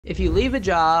If you leave a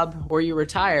job or you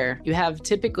retire, you have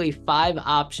typically 5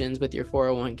 options with your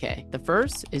 401k. The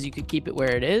first is you could keep it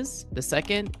where it is. The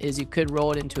second is you could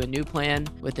roll it into a new plan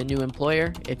with a new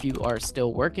employer if you are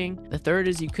still working. The third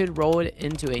is you could roll it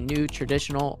into a new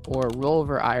traditional or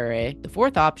rollover IRA. The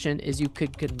fourth option is you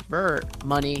could convert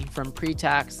money from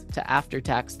pre-tax to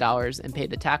after-tax dollars and pay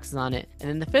the taxes on it. And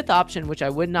then the fifth option, which I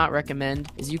would not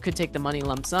recommend, is you could take the money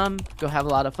lump sum, go have a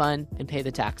lot of fun, and pay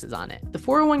the taxes on it. The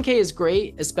 401k is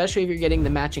great, especially if you're getting the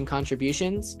matching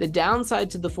contributions. The downside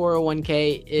to the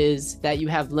 401k is that you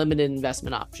have limited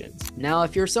investment options. Now,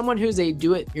 if you're someone who's a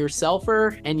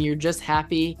do-it-yourselfer and you're just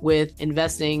happy with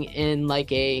investing in like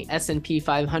a S&P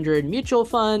 500 mutual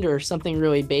fund or something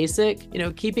really basic,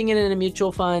 keeping it in a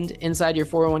mutual fund inside your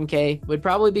 401k would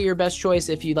probably be your best choice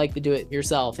if you like to do it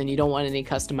yourself and you don't want any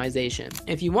customization.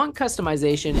 If you want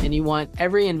customization and you want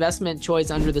every investment choice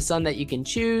under the sun that you can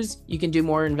choose, you can do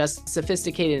more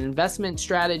sophisticated investment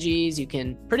strategies. You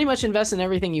can pretty much invest in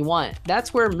everything you want.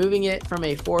 That's where moving it from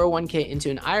a 401k into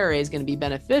an IRA is going to be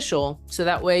beneficial. So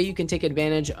that way you can take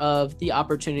advantage of the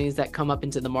opportunities that come up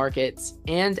into the markets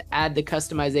and add the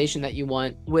customization that you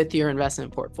want with your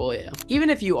investment portfolio. Even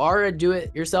if you are a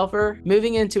do-it-yourselfer,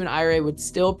 moving into an IRA would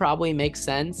still probably make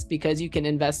sense because you can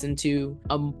invest into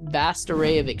a vast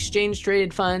array of exchange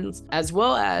traded funds, as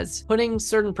well as putting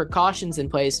certain precautions in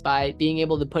place by being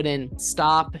able to put in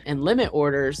stop and limit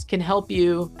orders can help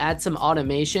you add some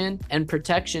automation and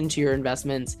protection to your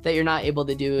investments that you're not able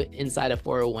to do inside a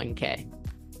 401k.